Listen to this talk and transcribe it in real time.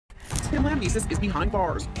Tim Lambesis is behind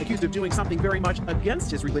bars, accused of doing something very much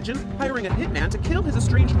against his religion, hiring a hitman to kill his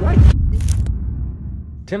estranged wife.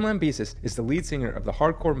 Tim Lambesis is the lead singer of the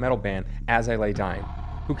hardcore metal band As I Lay Dying,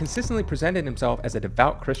 who consistently presented himself as a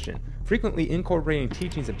devout Christian, frequently incorporating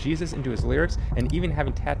teachings of Jesus into his lyrics and even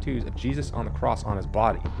having tattoos of Jesus on the cross on his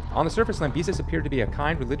body. On the surface, Lambesis appeared to be a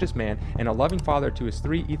kind religious man and a loving father to his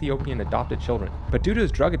 3 Ethiopian adopted children. But due to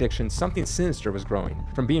his drug addiction, something sinister was growing,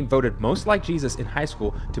 from being voted most like Jesus in high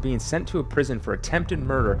school to being sent to a prison for attempted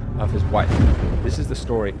murder of his wife. This is the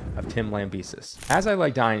story of Tim Lambesis. As I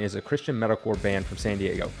Lay Dying is a Christian metalcore band from San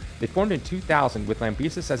Diego. They formed in 2000 with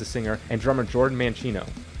Lambesis as a singer and drummer Jordan Mancino.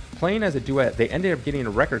 Playing as a duet, they ended up getting a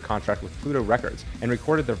record contract with Pluto Records and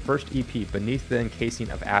recorded their first EP, Beneath the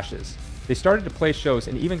Encasing of Ashes. They started to play shows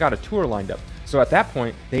and even got a tour lined up, so at that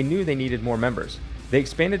point, they knew they needed more members. They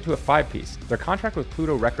expanded to a 5-piece. Their contract with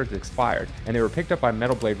Pluto Records expired, and they were picked up by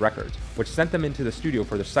Metal Blade Records, which sent them into the studio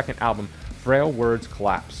for their second album, Frail Words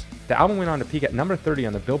Collapse. The album went on to peak at number 30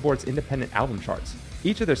 on the Billboard's independent album charts.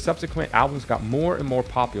 Each of their subsequent albums got more and more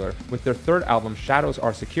popular, with their third album, Shadows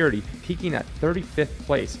Are Security, peaking at 35th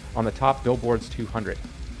place on the top Billboard's 200.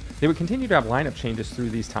 They would continue to have lineup changes through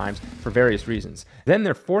these times for various reasons. Then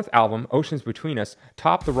their fourth album, Oceans Between Us,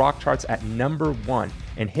 topped the rock charts at number 1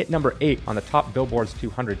 and hit number 8 on the top Billboard's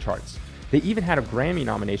 200 charts. They even had a Grammy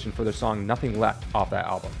nomination for their song Nothing Left off that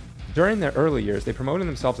album. During their early years, they promoted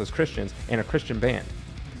themselves as Christians and a Christian band.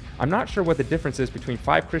 I'm not sure what the difference is between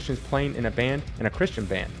 5 Christians playing in a band and a Christian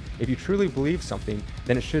band. If you truly believe something,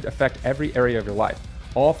 then it should affect every area of your life.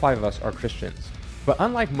 All 5 of us are Christians. But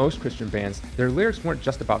unlike most Christian bands, their lyrics weren't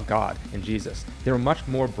just about God and Jesus. They were much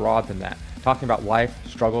more broad than that, talking about life,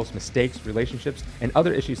 struggles, mistakes, relationships, and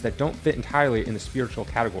other issues that don't fit entirely in the spiritual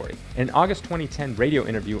category. In an August 2010 radio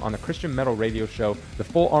interview on the Christian metal radio show The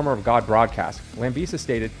Full Armor of God broadcast, Lambesis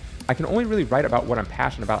stated, "I can only really write about what I'm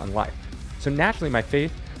passionate about in life. So naturally my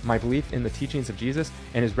faith, my belief in the teachings of Jesus,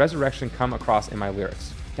 and his resurrection come across in my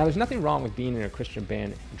lyrics." Now, there's nothing wrong with being in a Christian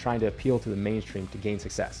band and trying to appeal to the mainstream to gain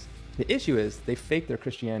success. The issue is they faked their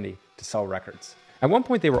Christianity to sell records. At one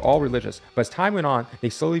point they were all religious, but as time went on, they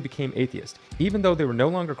slowly became atheist. Even though they were no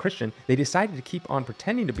longer Christian, they decided to keep on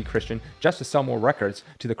pretending to be Christian just to sell more records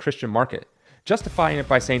to the Christian market, justifying it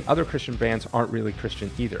by saying other Christian bands aren't really Christian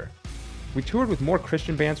either. We toured with more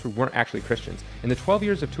Christian bands who weren't actually Christians. In the 12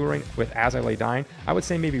 years of touring with As I Lay Dying, I would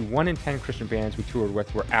say maybe 1 in 10 Christian bands we toured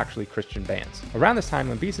with were actually Christian bands. Around this time,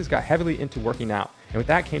 Lambesis got heavily into working out, and with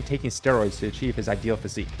that came taking steroids to achieve his ideal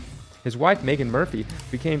physique. His wife, Megan Murphy,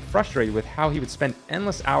 became frustrated with how he would spend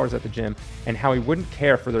endless hours at the gym and how he wouldn't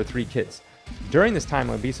care for their 3 kids. During this time,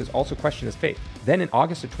 Lambesis also questioned his faith. Then in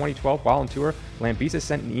August of 2012, while on tour, Lambesis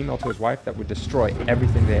sent an email to his wife that would destroy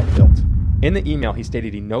everything they had built. In the email, he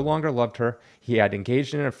stated he no longer loved her, he had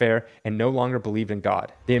engaged in an affair, and no longer believed in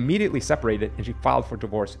God. They immediately separated, and she filed for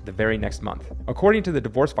divorce the very next month. According to the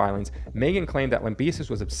divorce filings, Megan claimed that Lambesis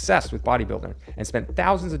was obsessed with bodybuilding and spent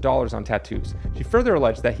thousands of dollars on tattoos. She further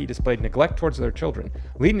alleged that he displayed neglect towards their children,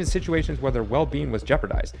 leading to situations where their well-being was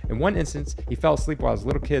jeopardized. In one instance, he fell asleep while his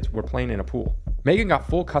little kids were playing in a pool. Megan got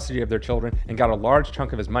full custody of their children and got a large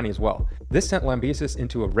chunk of his money as well. This sent Lambesis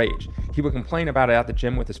into a rage. He would complain about it at the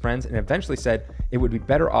gym with his friends and eventually said it would be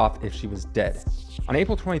better off if she was dead. On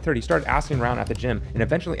April 23rd, he started asking around at the gym and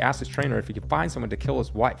eventually asked his trainer if he could find someone to kill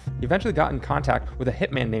his wife. He eventually got in contact with a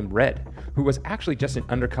hitman named Red, who was actually just an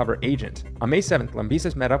undercover agent. On May 7th,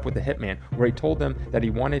 Lambesis met up with the hitman where he told them that he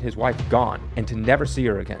wanted his wife gone and to never see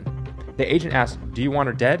her again. The agent asked, "Do you want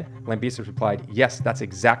her dead?" Lambesis replied, "Yes, that's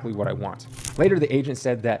exactly what I want." Later, the agent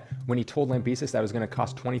said that when he told Lambesis that it was going to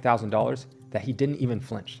cost $20,000, that he didn't even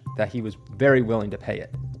flinch, that he was very willing to pay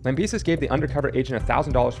it. Lambesis gave the undercover agent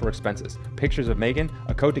 $1,000 for expenses, pictures of Megan,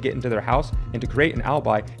 a code to get into their house, and to create an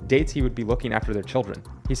alibi, dates he would be looking after their children.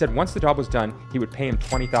 He said once the job was done, he would pay him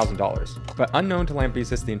 $20,000. But unknown to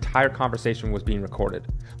Lambesis, the entire conversation was being recorded.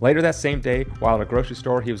 Later that same day, while at a grocery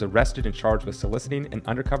store, he was arrested and charged with soliciting an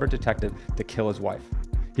undercover detective to kill his wife.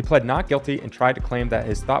 He pled not guilty and tried to claim that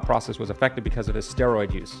his thought process was affected because of his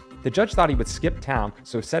steroid use. The judge thought he would skip town,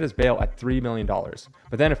 so set his bail at $3 million,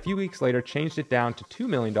 but then a few weeks later changed it down to $2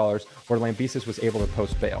 million where Lambesis was able to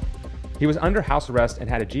post bail. He was under house arrest and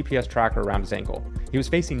had a GPS tracker around his ankle. He was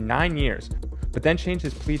facing 9 years, but then changed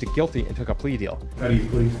his plea to guilty and took a plea deal. How do you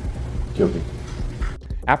plead? Guilty.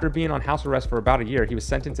 After being on house arrest for about a year, he was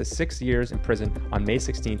sentenced to 6 years in prison on May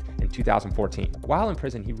 16th in 2014. While in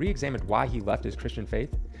prison, he re-examined why he left his Christian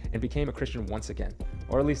faith and became a Christian once again,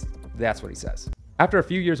 or at least that's what he says. After a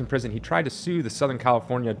few years in prison, he tried to sue the Southern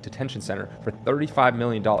California Detention Center for $35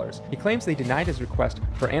 million. He claims they denied his request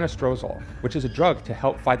for anastrozole, which is a drug to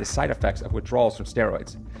help fight the side effects of withdrawals from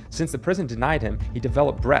steroids. Since the prison denied him, he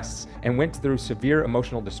developed breasts and went through severe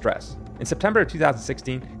emotional distress. In September of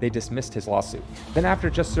 2016, they dismissed his lawsuit. Then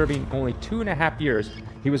after just serving only 2.5 years,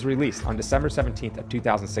 he was released on December 17th of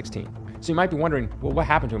 2016. So you might be wondering, well, what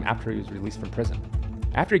happened to him after he was released from prison?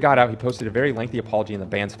 After he got out, he posted a very lengthy apology on the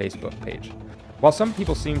band's Facebook page. While some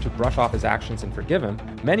people seemed to brush off his actions and forgive him,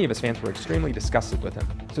 many of his fans were extremely disgusted with him.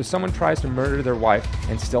 So if someone tries to murder their wife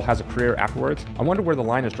and still has a career afterwards, I wonder where the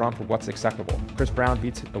line is drawn for what's acceptable. Chris Brown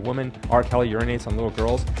beats a woman, R. Kelly urinates on little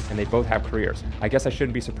girls, and they both have careers. I guess I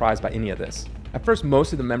shouldn't be surprised by any of this. At first,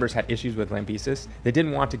 most of the members had issues with Lambesis. They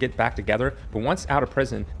didn't want to get back together, but once out of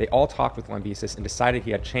prison, they all talked with Lambesis and decided he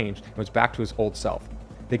had changed and was back to his old self.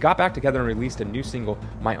 They got back together and released a new single,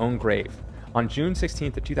 My Own Grave. On June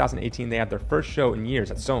 16th of 2018, they had their first show in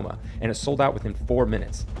years at Soma, and it sold out within 4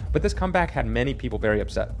 minutes. But this comeback had many people very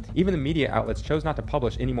upset. Even the media outlets chose not to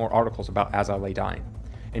publish any more articles about As I Lay Dying.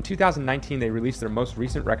 In 2019, they released their most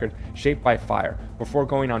recent record, Shaped by Fire, before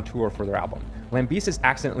going on tour for their album. Lambesis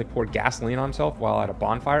accidentally poured gasoline on himself while at a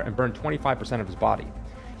bonfire and burned 25% of his body.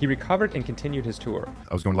 He recovered and continued his tour.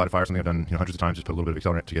 I was going to light a fire, something I've done hundreds of times, just put a little bit of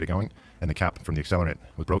accelerant to get it going, and the cap from the accelerant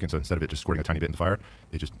was broken, so instead of it just squirting a tiny bit in the fire,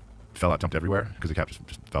 it just fell out, dumped everywhere, because the cap just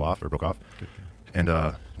fell off or broke off, and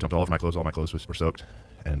dumped all over my clothes. All my clothes were soaked,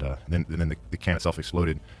 and then the can itself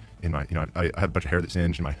exploded in my, I had a bunch of hair that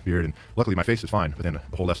singed in my beard, and luckily my face was fine, but then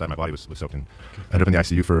the whole left side of my body was soaked, and I ended up in the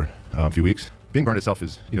ICU for a few weeks. Being burned itself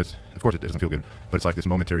is, of course it doesn't feel good, but it's like this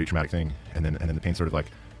momentary traumatic thing, and then the pain sort of like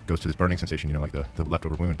goes to this burning sensation, like the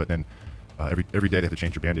leftover wound, but then every day they have to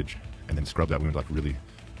change your bandage and then scrub that wound like really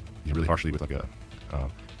harshly with like a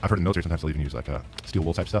I've heard in the military sometimes they'll even use like steel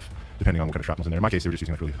wool type stuff, depending on what kind of shrapnel's in there. In my case, they were just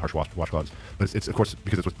using like really harsh washcloths. But it's of course,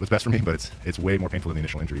 because it's what's best for me, but it's way more painful than the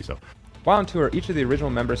initial injury. So, while on tour, each of the original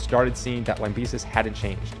members started seeing that Lambesis hadn't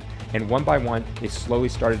changed, and one by one, they slowly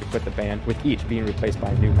started to quit the band, with each being replaced by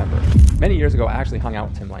a new member. Many years ago, I actually hung out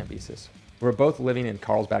with Tim Lambesis. We were both living in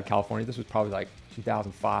Carlsbad, California. This was probably like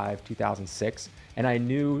 2005, 2006, and I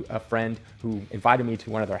knew a friend who invited me to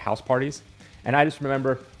one of their house parties, and I just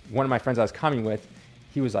remember one of my friends I was coming with.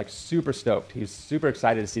 He was like super stoked. He was super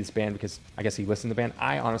excited to see this band because I guess he listened to the band.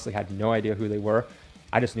 I honestly had no idea who they were.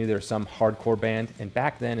 I just knew they were some hardcore band. And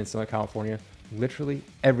back then in Southern California, literally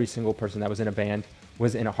every single person that was in a band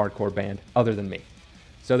was in a hardcore band other than me.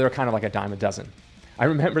 So they were kind of like a dime a dozen. I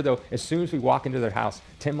remember though, as soon as we walk into their house,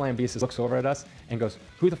 Tim Lambesis looks over at us and goes,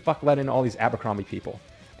 "Who the fuck let in all these Abercrombie people?"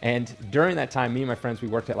 And during that time, me and my friends, we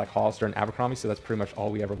worked at like Hollister and Abercrombie, so that's pretty much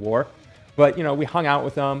all we ever wore. But, we hung out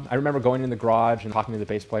with them. I remember going in the garage and talking to the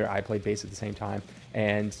bass player. I played bass at the same time.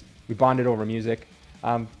 And we bonded over music.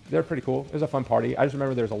 They're pretty cool. It was a fun party. I just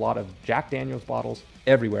remember there was a lot of Jack Daniels bottles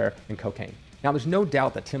everywhere and cocaine. Now, there's no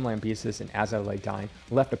doubt that Tim Lambesis and As I Lay Dying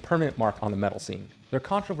left a permanent mark on the metal scene. Their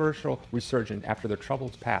controversial resurgence after their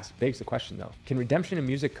troubles past begs the question, though. Can redemption and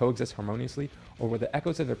music coexist harmoniously, or will the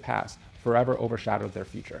echoes of their past forever overshadow their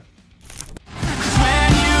future?